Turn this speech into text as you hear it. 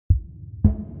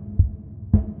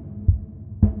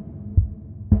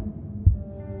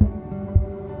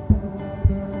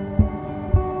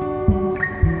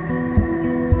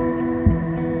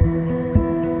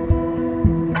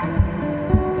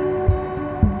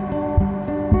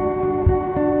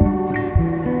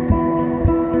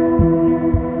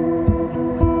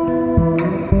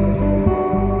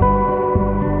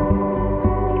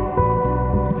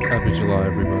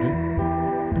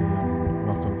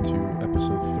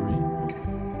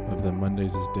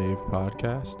Mondays is Dave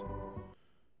podcast.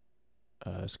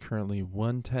 It's currently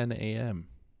 1:10 a.m.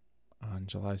 on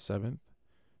July 7th,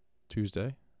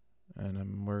 Tuesday,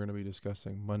 and we're going to be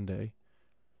discussing Monday,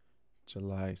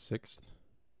 July 6th.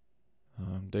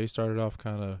 Day started off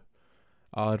kind of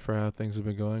odd for how things have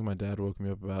been going. My dad woke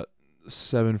me up about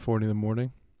 7:40 in the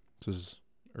morning, which is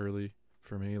early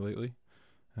for me lately.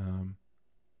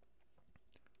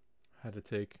 Had to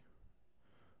take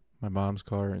my mom's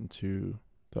car into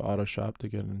the auto shop to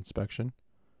get an inspection.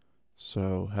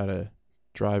 So had to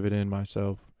drive it in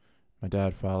myself. My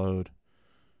dad followed,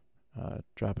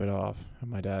 drop it off,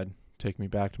 and my dad take me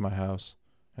back to my house,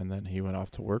 and then he went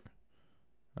off to work.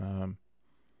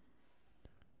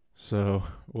 So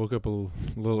woke up a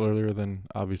little earlier than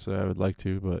obviously I would like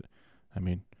to, but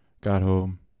got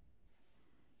home,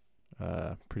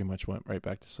 pretty much went right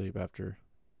back to sleep after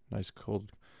a nice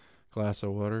cold glass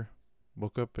of water.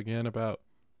 Woke up again about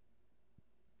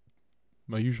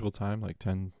my usual time, like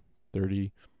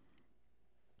 10:30.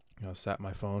 Sat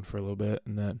my phone for a little bit,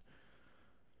 and then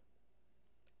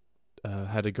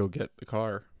had to go get the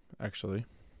car, actually,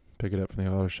 pick it up from the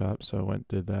auto shop. So I went,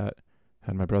 did that,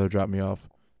 had my brother drop me off,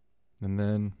 and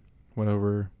then went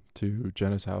over to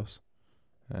Jenna's house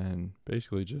and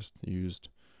basically just used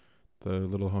the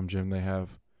little home gym they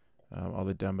have, all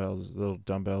the little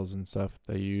dumbbells and stuff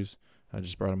they use. I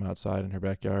just brought them outside in her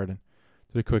backyard and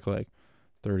did a quick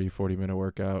 30-40 minute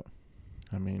workout.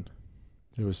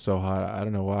 It was so hot. I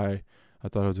don't know why I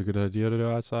thought it was a good idea to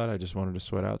go outside. I just wanted to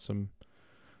sweat out some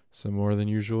more than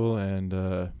usual, and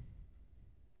I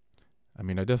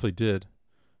definitely did,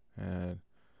 and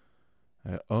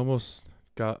I almost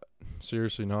got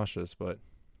seriously nauseous, but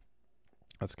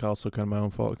that's also kind of my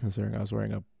own fault considering I was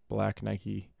wearing a black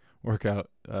Nike workout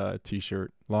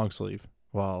t-shirt, long sleeve,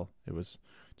 while it was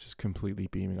just completely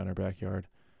beaming on our backyard.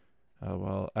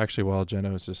 While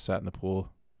Jenna was just sat in the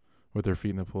pool with her feet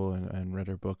in the pool and read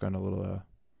her book on a little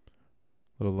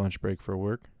lunch break for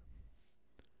work.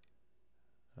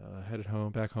 Headed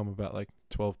back home about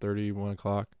 12:30, 1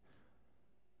 o'clock.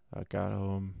 Got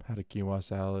home, had a quinoa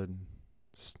salad, and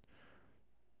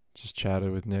just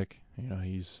chatted with Nick.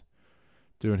 He's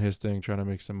doing his thing, trying to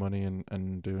make some money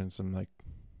and doing some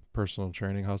personal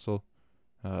training hustle.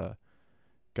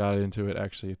 Got into it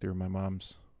actually through my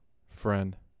mom's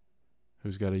friend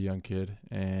who's got a young kid,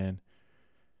 and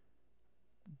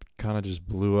kind of just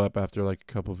blew up after a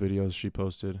couple videos she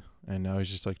posted, and now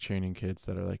he's just training kids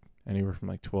that are anywhere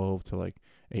from 12 to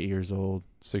 8 years old,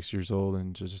 6 years old,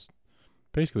 and just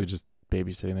basically just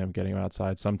babysitting them, getting them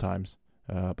outside sometimes,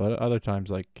 but other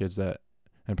times kids that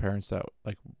and parents that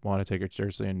want to take it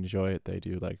seriously and enjoy it, they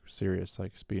do serious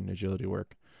speed and agility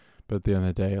work. But at the end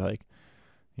of the day,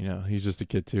 he's just a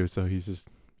kid too, so he's just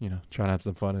trying to have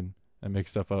some fun and make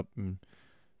stuff up and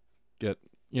get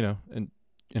and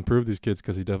improve these kids,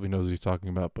 because he definitely knows what he's talking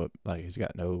about, but he's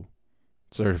got no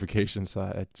certification, so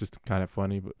it's just kind of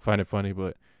funny, but find it funny.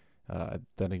 But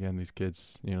then again, these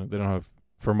kids, they don't have,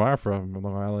 from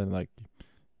Long Island,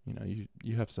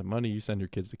 you have some money, you send your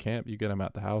kids to camp, you get them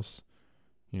out the house,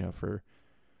 for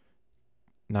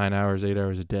 9 hours, 8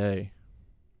 hours a day,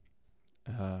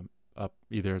 up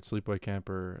either at sleepaway camp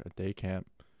or a day camp,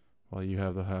 while you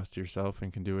have the house to yourself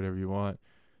and can do whatever you want.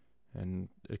 And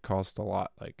it costs a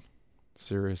lot.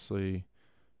 Seriously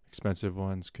expensive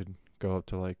ones could go up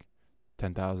to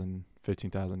 $10,000,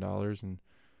 $15,000, and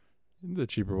the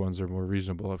cheaper ones are more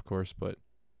reasonable, of course, but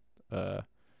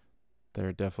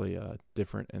they're definitely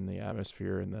different in the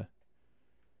atmosphere and the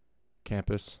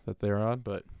campus that they're on.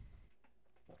 But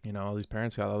all these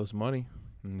parents got all this money,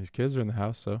 and these kids are in the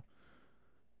house, so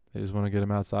they just want to get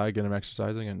them outside, get them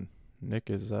exercising, and Nick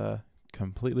is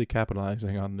completely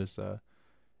capitalizing on this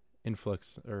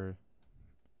influx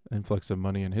of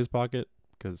money in his pocket,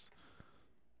 because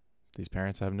these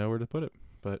parents have nowhere to put it.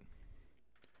 But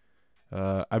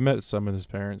I met some of his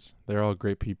parents. They're all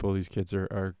great people. These kids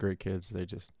are great kids. They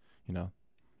just, at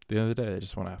the end of the day, they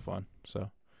just want to have fun. So,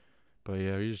 but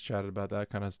yeah, we just chatted about that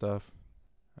kind of stuff.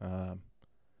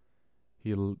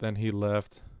 He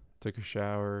left, took a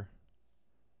shower.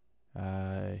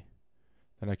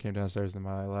 Then I came downstairs in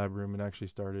my lab room and actually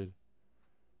started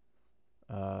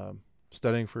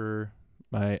studying for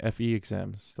my FE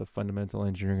exams, the fundamental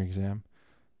engineering exam,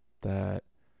 that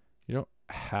you don't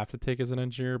have to take as an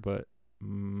engineer, but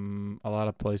a lot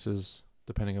of places,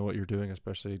 depending on what you're doing,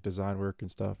 especially design work and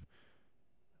stuff,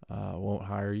 won't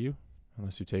hire you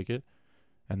unless you take it.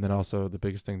 And then also the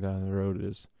biggest thing down the road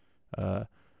is, or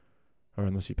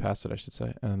unless you pass it, I should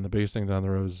say. And the biggest thing down the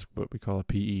road is what we call a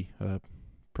PE,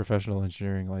 professional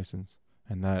engineering license,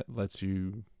 and that lets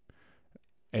you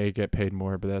A, get paid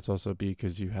more, but that's also B,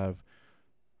 because you have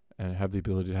and have the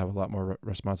ability to have a lot more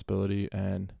responsibility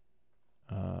and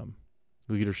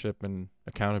leadership and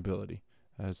accountability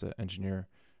as an engineer.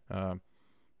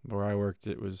 Where I worked,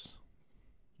 it was,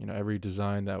 every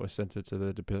design that was sent to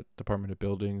the Department of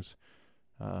Buildings,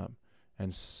 and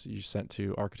you sent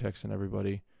to architects and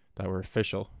everybody that were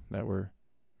official, that were,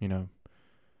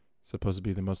 supposed to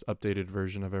be the most updated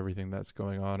version of everything that's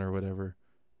going on or whatever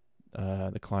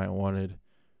the client wanted.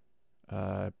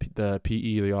 The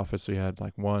PE, the office, we had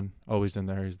like one always in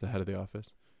there. He's the head of the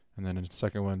office. And then the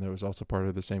second one that was also part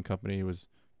of the same company was,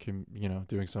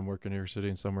 doing some work in New York City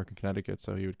and some work in Connecticut.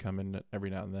 So he would come in every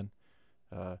now and then.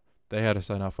 They had to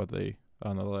sign off on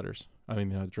the letters. I mean,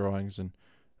 the drawings and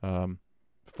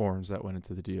forms that went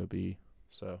into the DOB.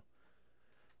 So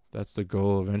that's the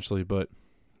goal eventually, but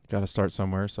got to start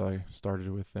somewhere. So I started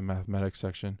with the mathematics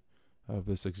section of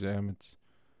this exam. It's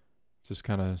just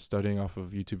kind of studying off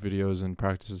of YouTube videos and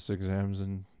practice exams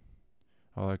and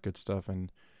all that good stuff.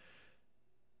 And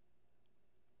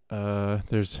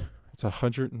it's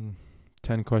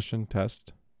 110 question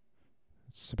test.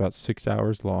 It's about 6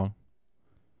 hours long.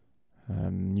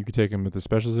 You could take them with a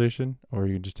specialization, or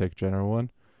you can just take a general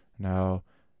one. Now,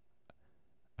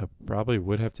 I probably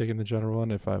would have taken the general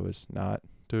one if I was not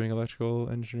doing electrical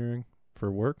engineering for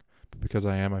work. But because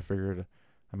I am, I figured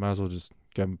I might as well just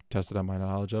get tested on my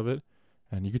knowledge of it.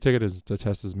 And you can take it as the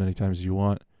test as many times as you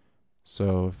want.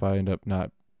 So if I end up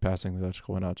not passing the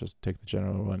electrical one, I'll just take the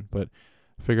general one. But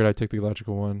I figured I'd take the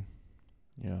electrical one,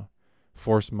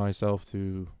 force myself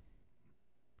to,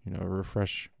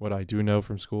 refresh what I do know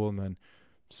from school, and then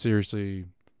seriously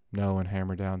know and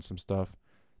hammer down some stuff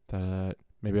that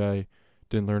maybe I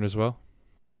didn't learn as well.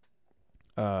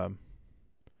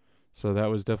 So that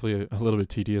was definitely a little bit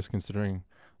tedious, considering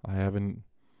I haven't,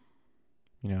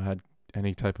 had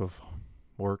any type of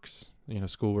works,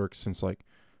 school work since like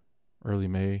early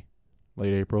May,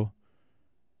 late April.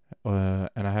 And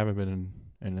I haven't been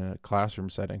in a classroom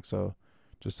setting. So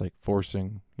just like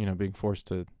being forced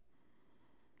to,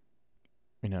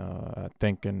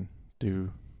 think and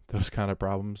do those kind of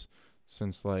problems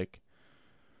since like,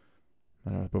 I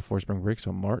don't know, before spring break.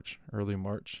 So early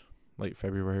March, late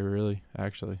February, really,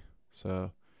 actually.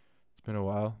 So it's been a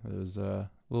while. It was a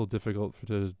little difficult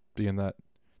to do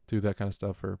that kind of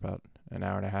stuff for about an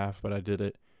hour and a half, but I did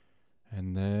it.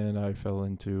 And then I fell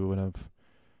into one of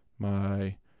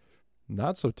my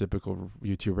not so typical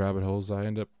YouTube rabbit holes. I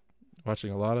end up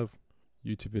watching a lot of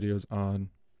YouTube videos on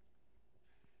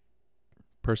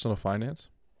personal finance,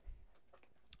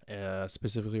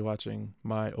 specifically watching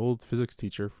my old physics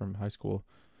teacher from high school.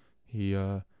 He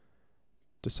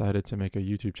decided to make a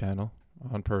YouTube channel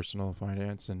on personal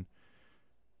finance and,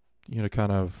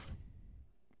 kind of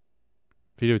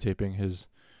videotaping his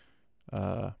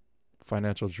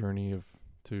financial journey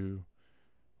to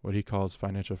what he calls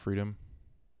financial freedom,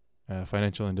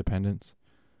 financial independence,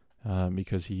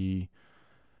 because he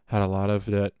had a lot of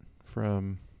debt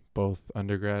from both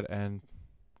undergrad and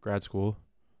grad school,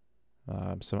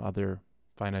 some other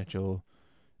financial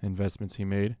investments he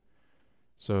made.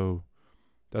 So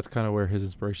that's kind of where his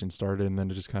inspiration started, and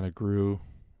then it just kind of grew.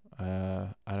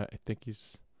 I think I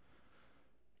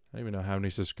don't even know how many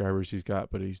subscribers he's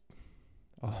got, but he's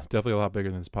definitely a lot bigger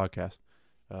than his podcast.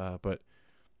 But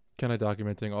kind of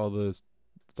documenting all the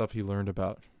stuff he learned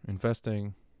about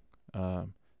investing,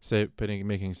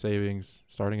 making savings,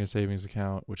 starting a savings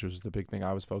account, which was the big thing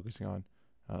I was focusing on,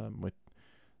 with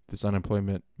this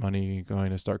unemployment money going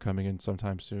to start coming in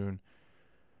sometime soon.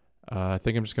 I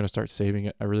think I'm just going to start saving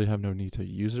it. I really have no need to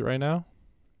use it right now.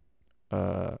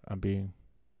 I'm being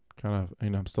kind of,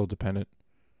 I'm still dependent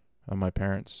on my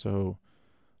parents. So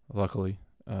luckily,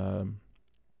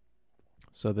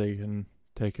 so they can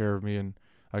take care of me, and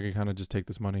I can kind of just take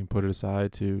this money and put it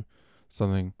aside to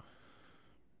something,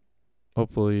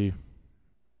 hopefully,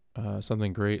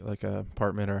 something great, like an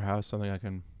apartment or a house, something I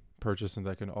can purchase and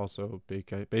that can also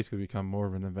basically become more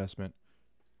of an investment.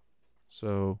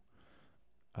 So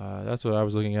that's what I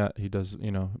was looking at. He does,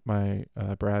 my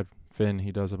Brad Finn,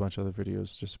 he does a bunch of other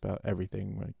videos just about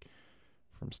everything, like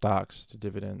from stocks to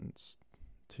dividends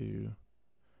to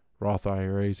Roth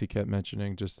IRAs. He kept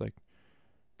mentioning, just like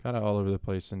kind of all over the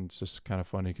place, and it's just kind of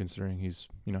funny considering he's,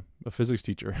 a physics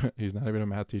teacher. He's not even a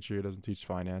math teacher. He doesn't teach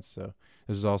finance. So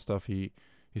this is all stuff he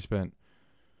spent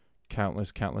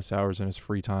countless hours in his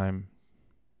free time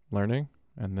learning,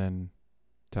 and then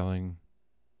telling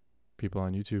people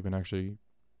on YouTube, and actually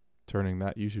turning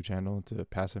that YouTube channel into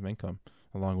passive income,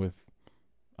 along with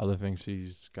other things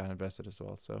he's got invested as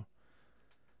well. So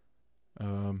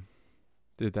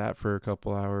did that for a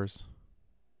couple hours.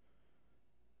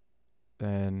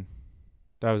 Then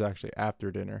that was actually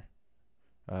after dinner.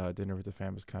 Dinner with the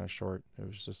fam was kind of short. It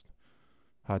was just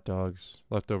hot dogs,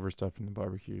 leftover stuff from the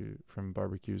barbecue from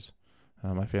barbecues.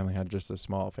 My family had just a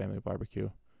small family barbecue.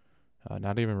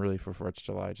 Not even really for 4th of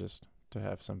July, just to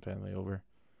have some family over.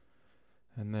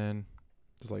 And then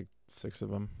there's like 6 of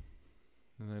them.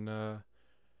 And then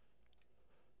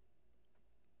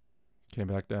came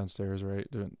back downstairs, right?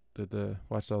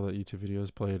 Watched all the YouTube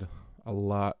videos, played a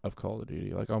lot of Call of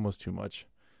Duty, like almost too much.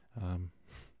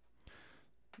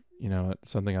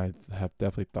 Something I have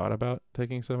definitely thought about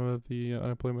taking some of the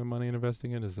unemployment money and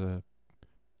investing in is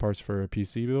parts for a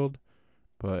PC build,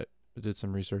 but I did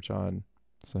some research on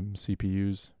some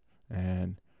CPUs,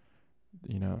 and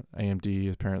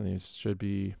AMD apparently should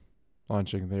be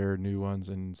launching their new ones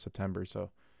in September,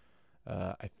 so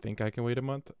I think I can wait a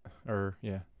month,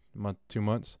 2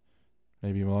 months,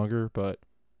 maybe longer, but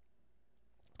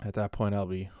at that point I'll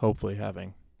be hopefully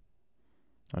having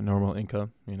a normal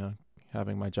income,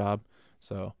 having my job.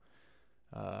 So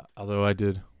although I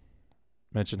did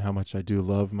mention how much I do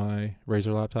love my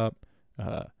Razer laptop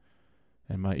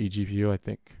and my eGPU, I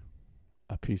think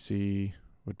a PC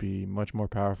would be much more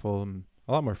powerful and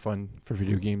a lot more fun for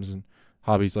video games and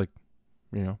hobbies like,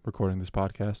 recording this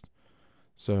podcast.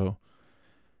 So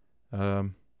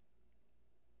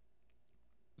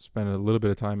spent a little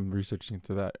bit of time researching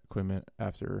into that equipment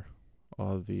after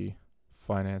all of the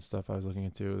finance stuff I was looking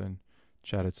into, then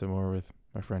chatted some more with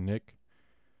my friend Nick,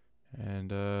 and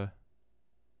played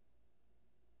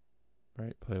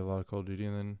a lot of Call of Duty,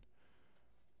 and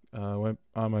then went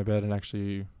on my bed and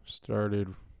actually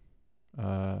started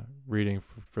reading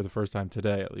for the first time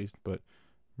today, at least, but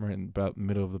I'm right in about the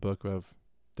middle of the book of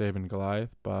David and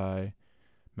Goliath by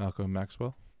Malcolm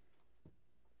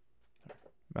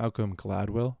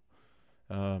Gladwell.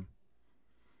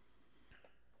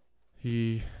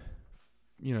 He,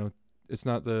 it's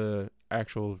not the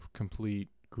actual complete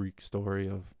Greek story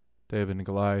of David and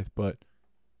Goliath, but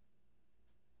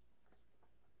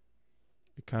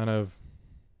it kind of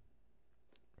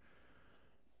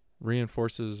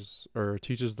reinforces or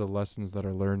teaches the lessons that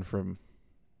are learned from,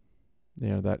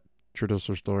 that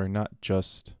traditional story, not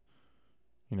just,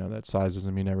 that size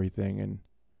doesn't mean everything, and,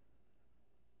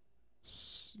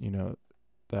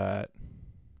 that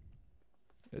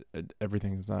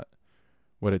everything is not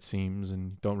what it seems,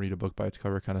 and don't read a book by its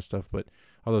cover kind of stuff, but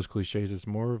all those cliches, it's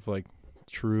more of like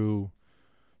true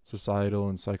societal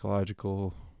and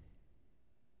psychological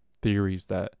theories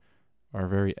that are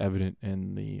very evident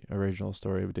in the original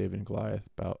story of David and Goliath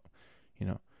about,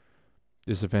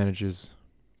 disadvantages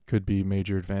could be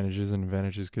major advantages and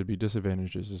advantages could be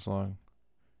disadvantages,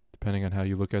 depending on how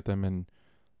you look at them and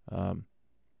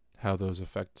how those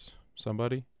affect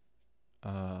somebody.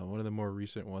 One of the more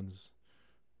recent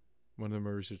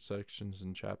sections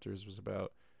and chapters was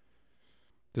about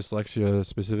dyslexia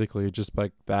specifically, just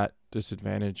like that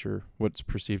disadvantage or what's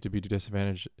perceived to be a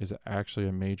disadvantage is actually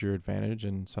a major advantage,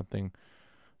 and something,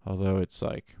 although it's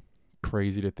like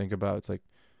crazy to think about, it's like,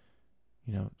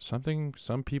 something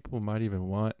some people might even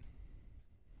want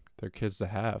their kids to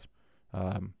have.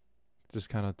 Just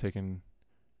kind of taking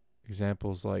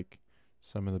examples like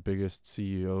some of the biggest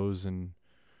CEOs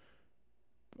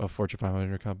of Fortune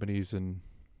 500 companies and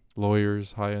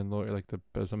lawyers, high-end lawyer, like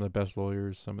some of the best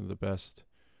lawyers, some of the best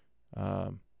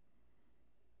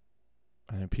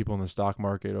people in the stock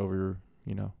market over,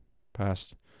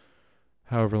 past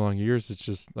however long years. It's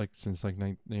just like since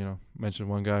mentioned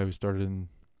one guy who started in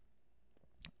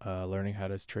learning how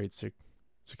to trade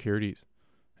securities,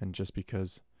 and just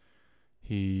because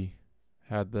he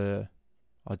had the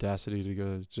audacity to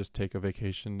go just take a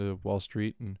vacation to Wall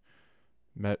Street and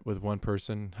met with one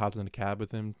person, hopped in a cab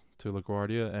with him to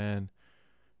LaGuardia, and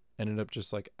ended up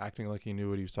just like acting like he knew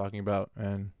what he was talking about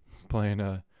and playing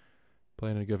a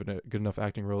good enough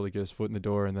acting role to get his foot in the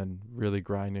door, and then really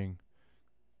grinding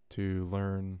to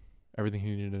learn everything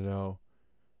he needed to know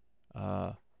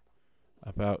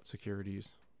about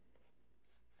securities,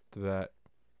 that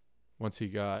once he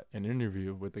got an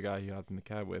interview with the guy he hopped in the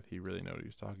cab with, he really knew what he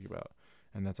was talking about.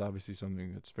 And that's obviously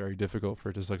something that's very difficult for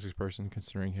a dyslexic person,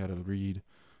 considering he had to read,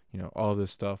 all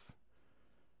this stuff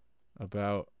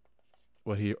about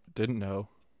what he didn't know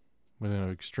within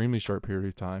an extremely short period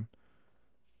of time.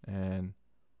 And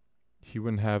he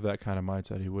wouldn't have that kind of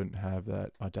mindset. He wouldn't have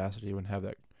that audacity. He wouldn't have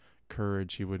that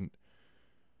courage. He wouldn't,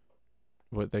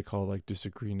 what they call like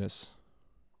disagreeeness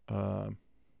of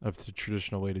the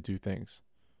traditional way to do things,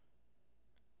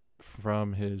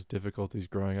 from his difficulties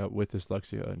growing up with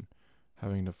dyslexia and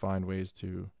having to find ways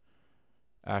to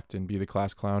act and be the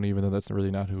class clown, even though that's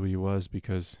really not who he was,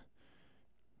 because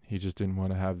he just didn't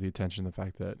want to have the attention, the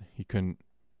fact that he couldn't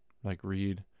like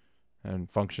read and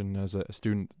function as a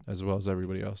student as well as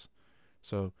everybody else.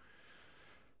 So,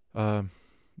 um,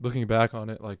 looking back on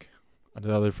it, like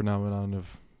another phenomenon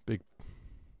of big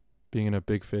being in a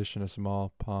big fish in a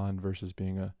small pond versus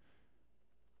being a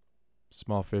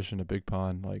small fish in a big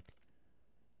pond, like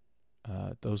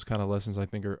those kind of lessons I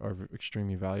think are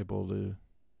extremely valuable to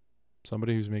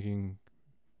somebody who's making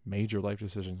major life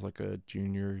decisions, like a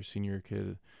junior, senior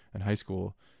kid in high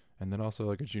school, and then also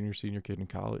like a junior, senior kid in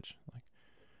college. Like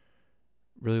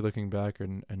really looking back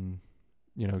and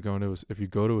going to if you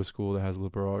go to a school that has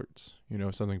liberal arts,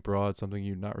 something broad, something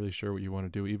you're not really sure what you want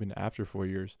to do, even after 4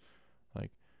 years,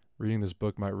 like reading this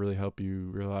book might really help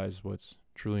you realize what's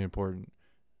truly important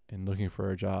in looking for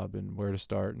a job and where to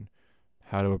start and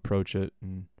how to approach it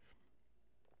and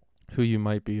who you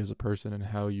might be as a person and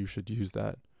how you should use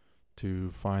that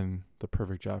to find the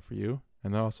perfect job for you.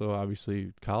 And then also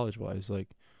obviously college wise, like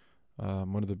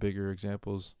one of the bigger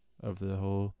examples of the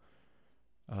whole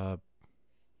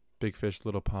big fish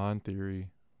little pond theory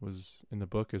was in the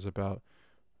book is about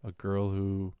a girl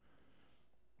who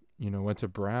went to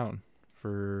Brown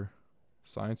for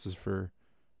sciences. For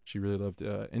she really loved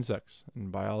insects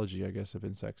and biology, I guess, of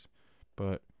insects,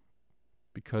 but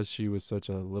because she was such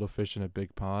a little fish in a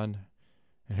big pond,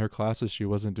 in her classes she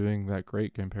wasn't doing that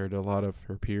great compared to a lot of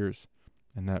her peers,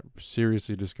 and that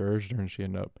seriously discouraged her, and she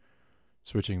ended up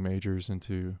switching majors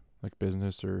into like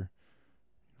business or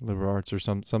liberal arts or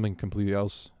something completely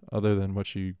else other than what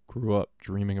she grew up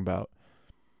dreaming about.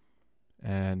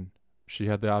 And she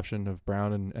had the option of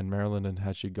Brown and Maryland, and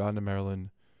had she gone to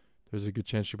Maryland, there's a good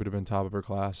chance she would have been top of her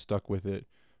class, stuck with it,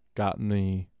 gotten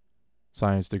the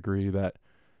science degree that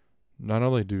not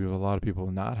only do a lot of people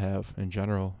not have in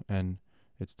general, and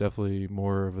it's definitely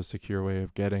more of a secure way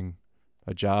of getting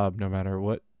a job no matter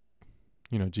what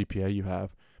GPA you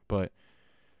have, but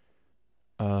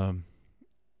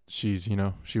she's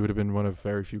she would have been one of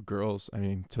very few girls. I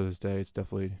mean, to this day it's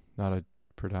definitely not a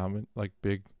predominant like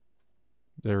big,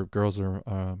 there girls are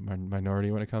minority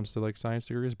when it comes to like science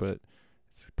degrees, but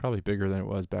it's probably bigger than it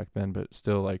was back then. But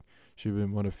still, like, she'd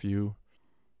been one of few,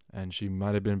 and she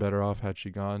might have been better off had she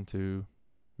gone to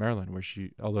Maryland, where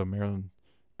although Maryland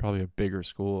probably a bigger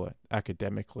school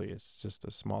academically, it's just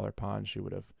a smaller pond, she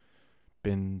would have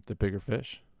been the bigger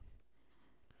fish.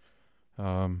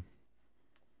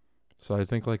 So I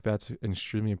think like that's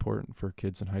extremely important for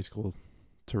kids in high school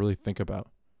to really think about.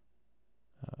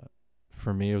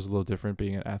 For me, it was a little different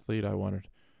being an athlete. I wanted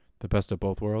the best of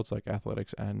both worlds, like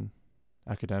athletics and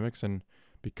academics. And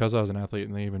because I was an athlete,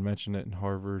 and they even mentioned it in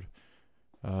Harvard,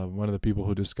 one of the people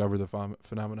who discovered the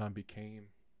phenomenon became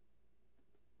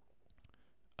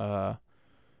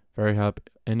very up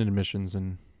in admissions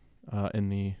and in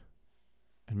the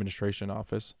administration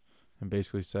office, and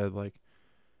basically said like,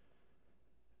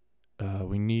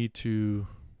 we need to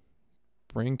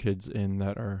bring kids in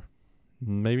that are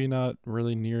maybe not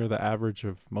really near the average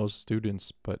of most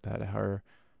students, but that are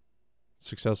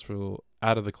successful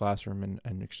out of the classroom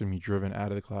and extremely driven out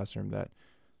of the classroom, that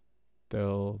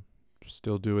they'll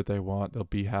still do what they want. They'll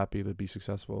be happy. They'll be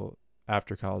successful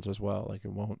after college as well. Like,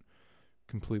 it won't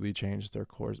completely change their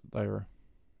course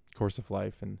of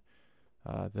life, and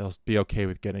they'll be okay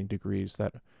with getting degrees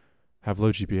that have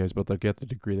low GPAs, but they'll get the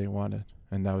degree they wanted.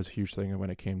 And that was a huge thing when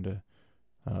it came to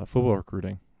football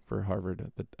recruiting for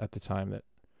Harvard at the time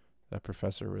that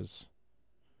professor was,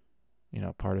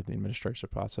 part of the administration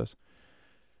process.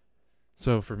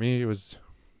 So for me, it was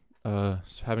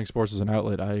having sports as an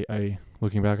outlet. I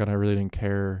looking back on it, I really didn't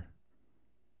care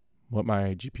what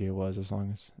my GPA was, as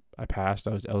long as I passed,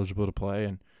 I was eligible to play,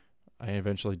 and I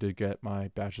eventually did get my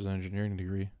bachelor's in engineering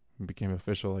degree and became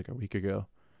official like a week ago.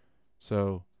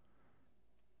 So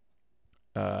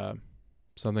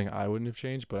something I wouldn't have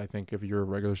changed, but I think if you're a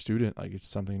regular student, like, it's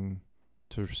something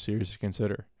to seriously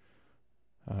consider.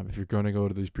 If you're going to go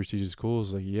to these prestigious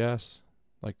schools, like, yes,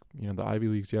 like, the Ivy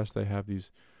Leagues, yes, they have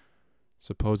these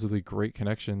supposedly great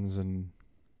connections, and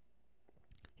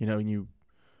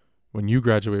when you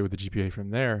graduate with a GPA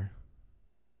from there,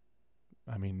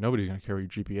 I mean, nobody's gonna care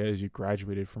what your GPA is. You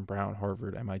graduated from Brown,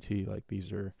 Harvard, MIT. Like,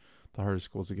 these are the hardest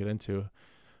schools to get into.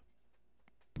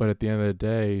 But at the end of the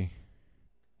day,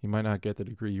 you might not get the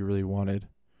degree you really wanted.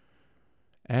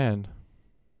 And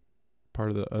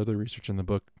part of the other research in the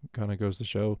book kind of goes to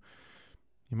show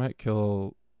you might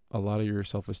kill a lot of your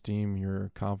self-esteem,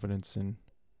 your confidence, and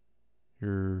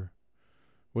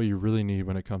what you really need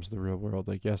when it comes to the real world.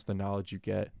 Like, yes, the knowledge you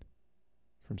get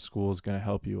from school is going to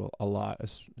help you a lot,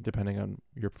 depending on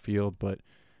your field, but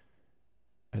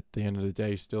at the end of the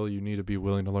day, still, you need to be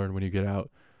willing to learn when you get out.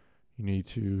 You need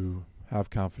to have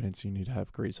confidence. You need to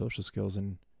have great social skills.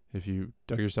 And if you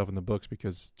dug yourself in the books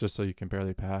just so you can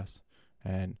barely pass,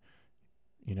 and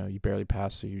you barely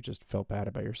passed, so you just felt bad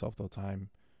about yourself the whole time.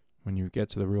 When you get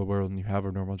to the real world and you have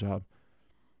a normal job,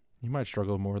 you might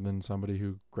struggle more than somebody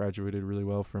who graduated really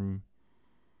well from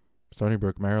Stony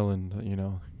Brook, Maryland.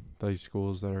 These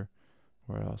schools that are,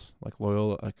 where else? Like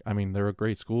Loyola. There are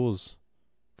great schools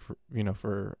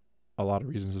for a lot of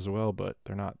reasons as well, but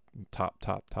they're not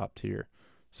top tier.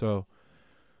 So,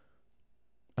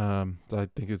 I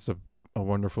think it's a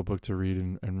wonderful book to read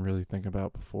and really think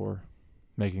about before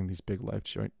making these big life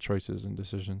choices and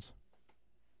decisions.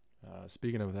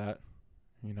 Speaking of that,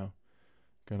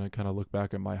 gonna kind of look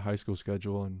back at my high school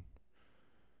schedule, and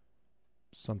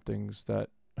some things that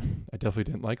I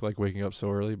definitely didn't like waking up so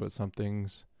early, but some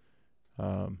things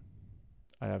I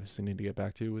obviously need to get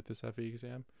back to with this FE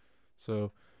exam.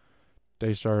 So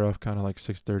day started off kind of like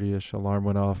 6:30ish. Alarm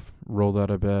went off, rolled out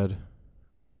of bed,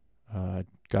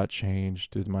 got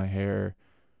changed, did my hair,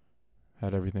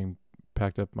 had everything,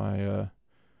 packed up my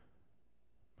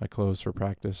my clothes for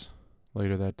practice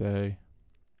later that day.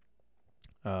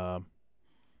 Went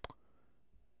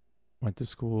to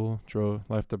school,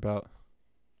 left about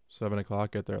 7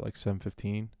 o'clock, get there at like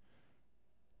 7:15,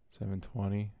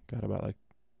 7:20, got about like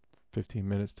 15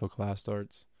 minutes till class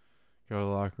starts, go to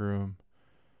the locker room,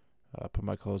 put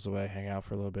my clothes away, hang out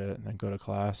for a little bit, and then go to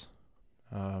class.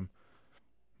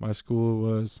 My school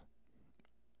was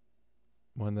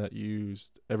one that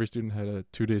used, every student had a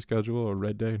 2-day schedule, a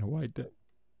red day and a white day.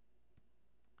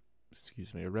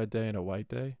 A red day and a white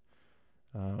day.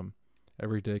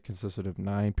 Every day consisted of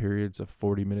 9 periods of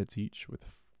 40 minutes each, with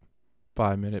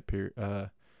 5 minutes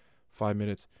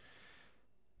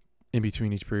in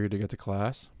between each period to get to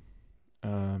class.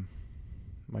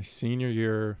 My senior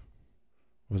year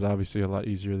was obviously a lot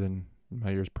easier than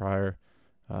my years prior.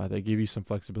 They gave you some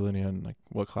flexibility on like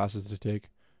what classes to take,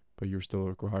 but you were still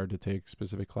required to take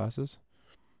specific classes.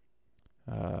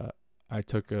 I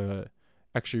took a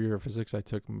extra year of physics. I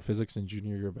took physics in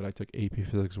junior year, but I took AP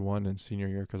Physics 1 in senior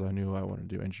year because I knew I wanted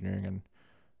to do engineering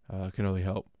and can only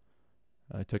help.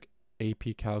 I took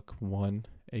AP Calc 1,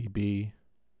 AB,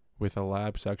 with a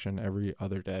lab section every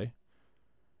other day.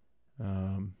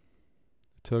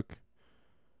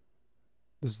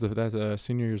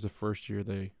 Senior year is the first year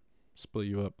they split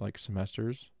you up like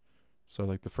semesters. So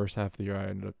like the first half of the year, I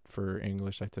ended up, for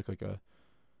English, I took like a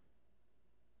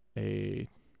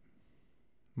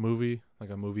movie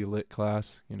lit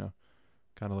class, kind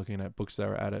of looking at books that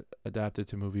were adapted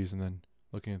to movies, and then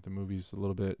looking at the movies a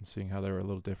little bit and seeing how they were a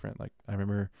little different. Like I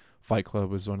remember Fight Club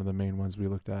was one of the main ones we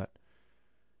looked at.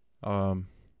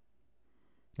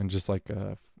 And just like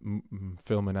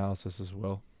film analysis as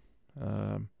well.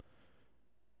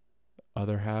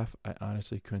 Other half, I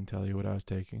honestly couldn't tell you what I was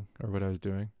taking or what I was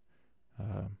doing.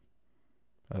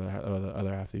 Other half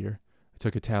of the year, I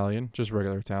took Italian, just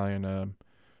regular Italian,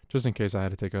 just in case I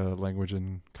had to take a language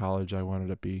in college. I wanted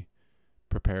to be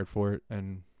prepared for it,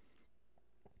 and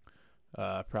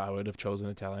probably would have chosen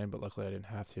Italian, but luckily I didn't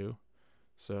have to.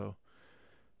 So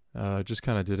just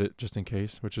kind of did it just in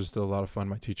case, which is still a lot of fun.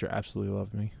 My teacher absolutely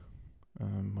loved me.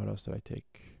 What else did I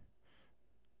take?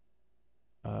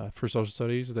 For social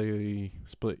studies, they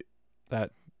split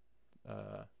that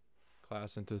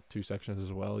class into 2 sections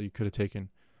as well. You could have taken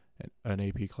an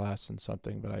AP class and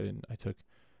something, but I didn't. I took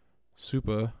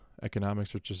SUPA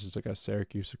economics, which is like a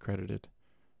Syracuse accredited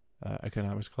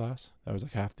economics class. That was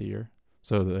like half the year.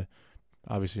 So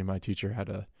obviously my teacher had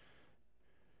to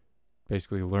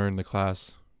basically learn the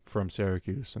class from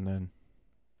Syracuse and then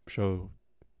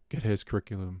get his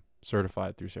curriculum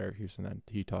certified through Syracuse, and then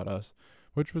he taught us,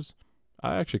 which was,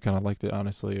 I actually kind of liked it,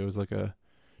 honestly. It was like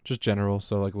just general,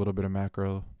 so like a little bit of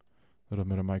macro, a little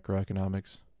bit of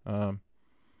microeconomics. And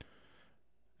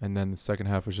then the second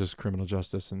half was just criminal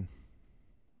justice, and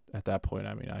at that point,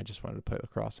 I just wanted to play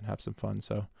lacrosse and have some fun,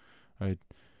 so I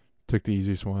took the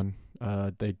easiest one.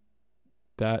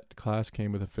 That class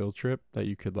came with a field trip that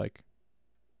you could like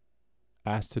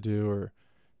ask to do, or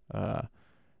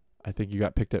I think you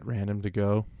got picked at random to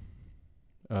go,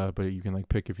 but you can like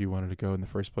pick if you wanted to go in the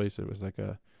first place. It was like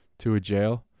to a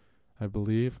jail, I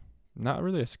believe. Not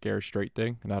really a scare straight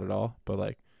thing, not at all, but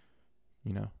like,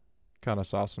 kind of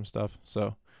saw some stuff.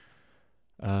 So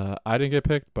I didn't get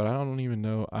picked, but I don't even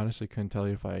know, honestly couldn't tell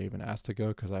you if I even asked to go,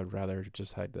 because I'd rather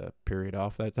just had the period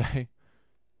off that day.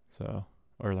 So,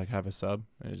 or like have a sub,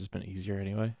 and it'd just been easier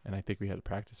anyway. And I think we had a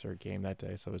practice or a game that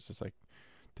day, so it's just like,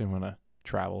 didn't want to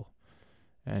travel.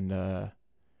 And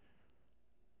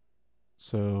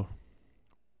so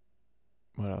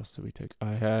what else did we take?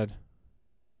 I had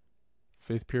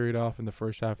 5th period off in the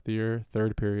first half of the year,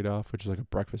 3rd period off, which is like a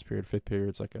breakfast period. 5th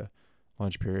period's like a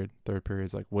lunch period. 3rd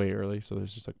period's like way early, so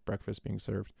there's just like breakfast being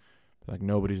served. Like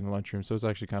nobody's in the lunchroom, so it's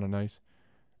actually kind of nice.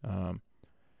 Um,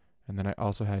 and then I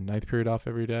also had ninth period off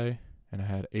every day, and I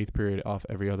had eighth period off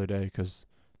every other day because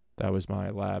that was my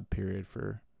lab period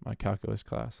for my calculus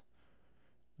class.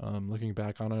 Looking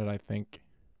back on it,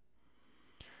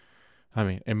 I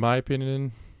mean, in my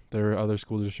opinion, there were other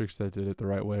school districts that did it the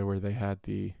right way, where they had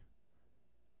the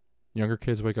younger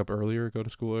kids wake up earlier, go to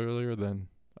school earlier than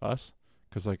us.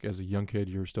 Because like as a young kid,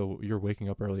 you're waking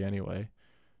up early anyway.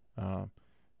 Um,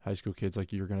 High school kids,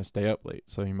 like, you're gonna stay up late,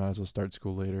 so you might as well start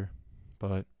school later.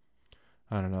 But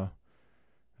I don't know.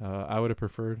 I would have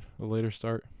preferred a later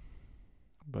start,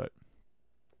 but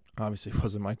obviously it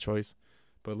wasn't my choice.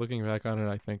 But looking back on it,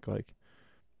 I think like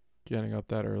getting up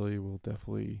that early will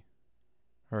definitely,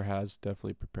 or has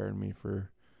definitely prepared me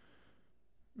for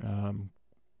um,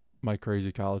 my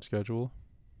crazy college schedule.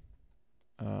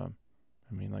 I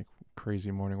mean, like crazy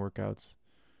morning workouts,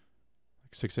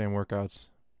 like 6 a.m. workouts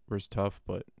was tough,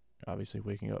 but obviously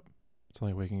it's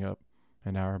only waking up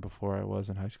an hour before I was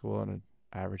in high school on an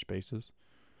average basis.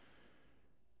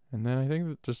 And then I think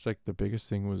that just like the biggest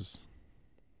thing was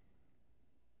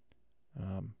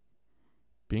um,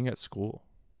 being at school.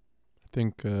 I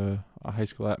think a high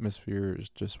school atmosphere is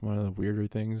just one of the weirder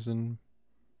things in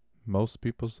most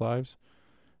people's lives,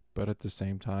 but at the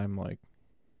same time, like,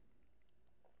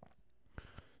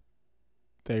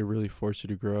 they really force you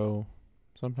to grow,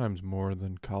 sometimes more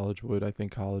than college would. I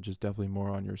think college is definitely more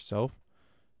on yourself,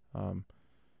 um,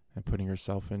 and putting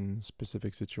yourself in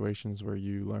specific situations where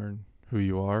you learn who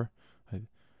you are. I,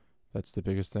 that's the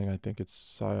biggest thing. I think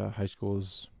it's high school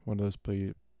is one of those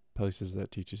places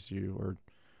that teaches you, or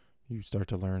you start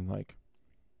to learn like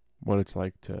what it's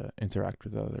like to interact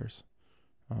with others.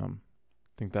 I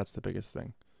think that's the biggest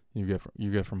thing you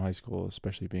get from high school,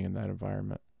 especially being in that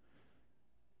environment.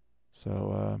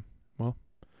 So, well,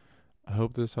 I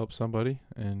hope this helps somebody,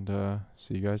 and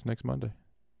see you guys next Monday.